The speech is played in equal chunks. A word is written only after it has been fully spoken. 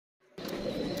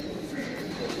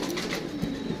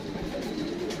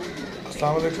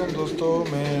अस्सलाम वालेकुम दोस्तों,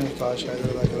 मैं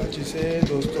 8txFYZM कराची से।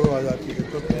 दोस्तों आज आपकी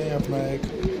खिदमत में अपना एक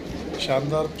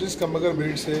शानदार प्रिंस का मगर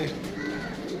ब्रीड से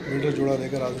ब्रीडर जोड़ा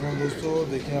लेकर हाजिर हूँ। दोस्तों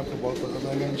देखिए, आपको बहुत पसंद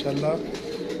आएगा इंशाल्लाह।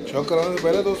 शौक कराने से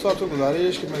पहले दोस्तों आपसे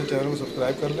गुजारिश कि मेरे चैनल को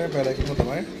सब्सक्राइब कर लें, बेल आइकन को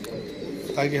दबाएँ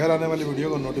ताकि हर आने वाली वीडियो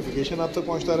का नोटिफिकेशन आप तक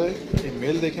पहुँचता रहे। ये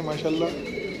मेल देखें माशाल्लाह,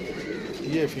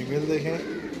 ये फ़ीमेल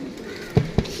देखें।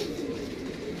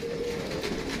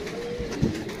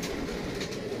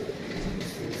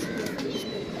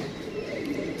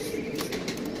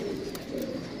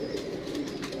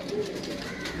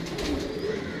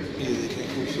 ये देखें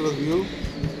खूबसूरत व्यू।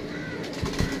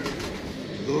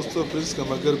 दोस्तों प्रिंस का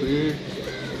मगर ब्रीड,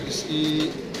 इसकी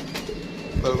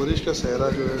परवरिश का सहरा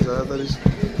जो है ज़्यादातर इस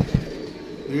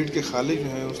ब्रीड के खालिक जो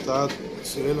हैं उस्ताद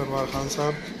सुहेल अनवर ख़ान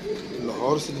साहब,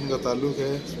 लाहौर से जिनका ताल्लुक़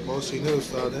है, बहुत सीनियर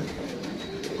उस्ताद हैं।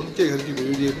 उनके घर की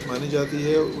ब्रीड ये मानी जाती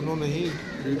है। उन्होंने ही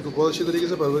ब्रीड को बहुत अच्छी तरीके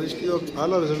से परवरिश की और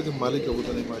आला रिज़ल्ट के मालिक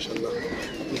कबूतर है माशाल्लाह।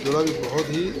 ये जोड़ा भी बहुत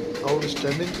ही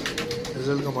आउटस्टैंडिंग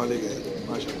रिज़ल्ट का मालिक है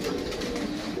माशाल्लाह।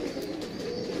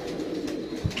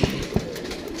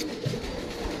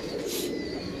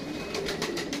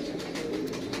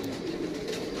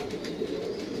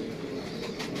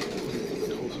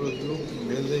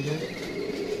 मेल देखें,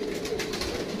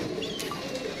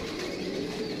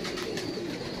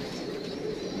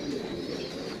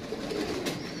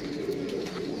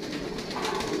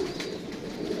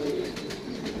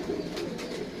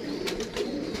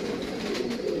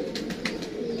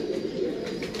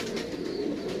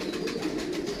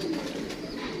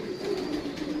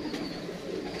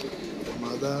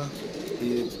 मादा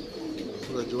ये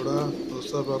पूरा जोड़ा।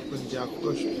 दोस्तों अब आपको इनकी आँखों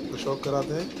का शौक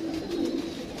कराते हैं।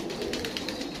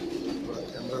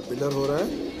 कैमरा बिलर हो रहा है,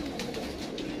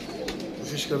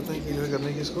 कोशिश करते हैं क्लियर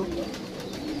करने की इसको।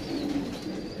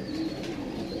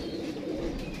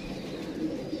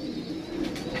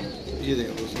 ये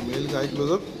देखें दोस्तों मेल का आई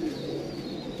क्लोजअप,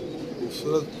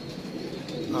 खूबसूरत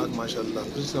आँख माशाल्लाह।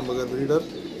 प्रिंस का मगर ब्रीडर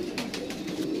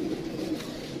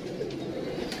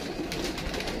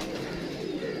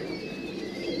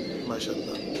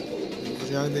माशाल्लाह।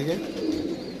 दूसरी आँख देखें,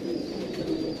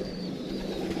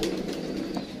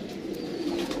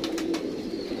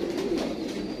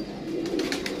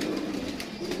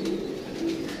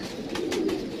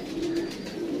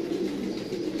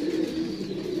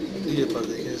 ये पर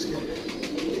देखें इसके,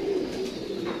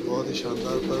 बहुत ही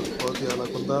शानदार पर, बहुत ही आला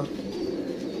कुंदा।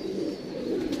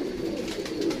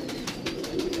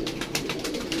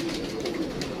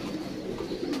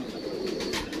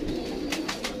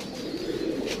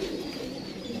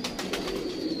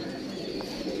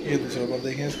 ये दूसरा पर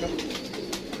देखें इसका,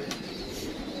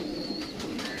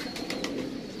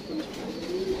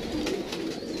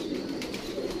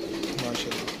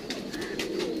 माशाल्लाह।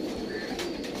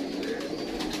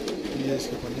 ये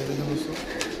इसके पन्ने देखें दोस्तों,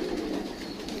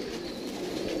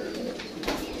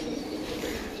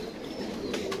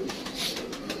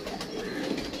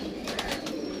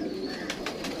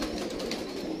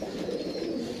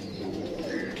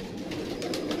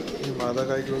 ये मादा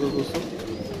का एक दोस्तों,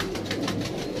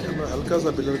 हल्का सा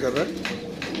बिलर कर रहा है।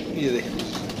 ये देखें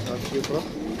आपके थोड़ा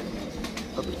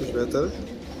अब कुछ बेहतर है।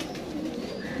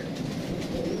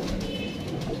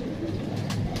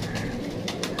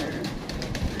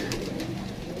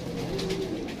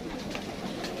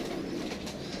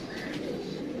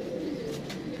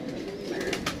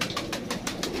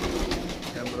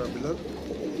 कैमरा बिलर,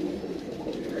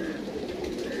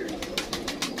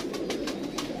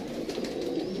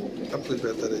 अब कुछ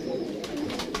बेहतर है।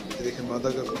 ये देखिए मादा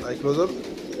का आई क्लोजअप,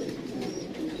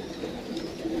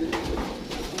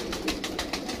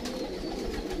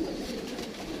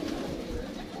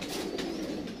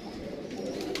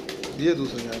 ये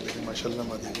दूसरी यहाँ देखें माशाल्लाह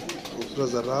मादी की खूबसूरत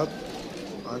ज़र्रात,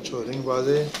 आँचों रिंग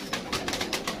बाजे।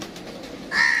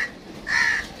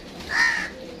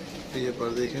 ये पर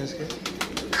देखें इसके,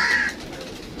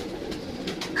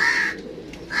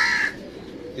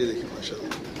 ये देखें माशाल्लाह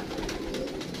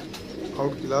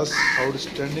आउट क्लास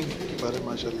आउटस्टैंडिंग बारे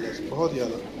माशाल्लाह, बहुत ही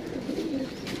आला।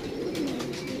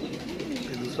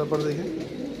 ये दूसरा पर देखें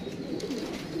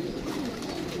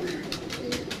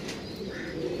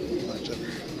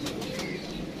माशाल्लाह।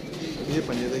 ये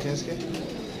पंजे देखें इसके,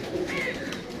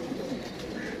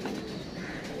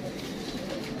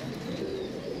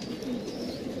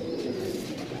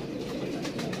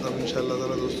 अब इंशाल्लाह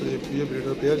ताला दोस्तों ये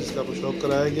ब्रीडर पेयर जिसका आपको शौक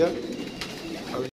कराया गया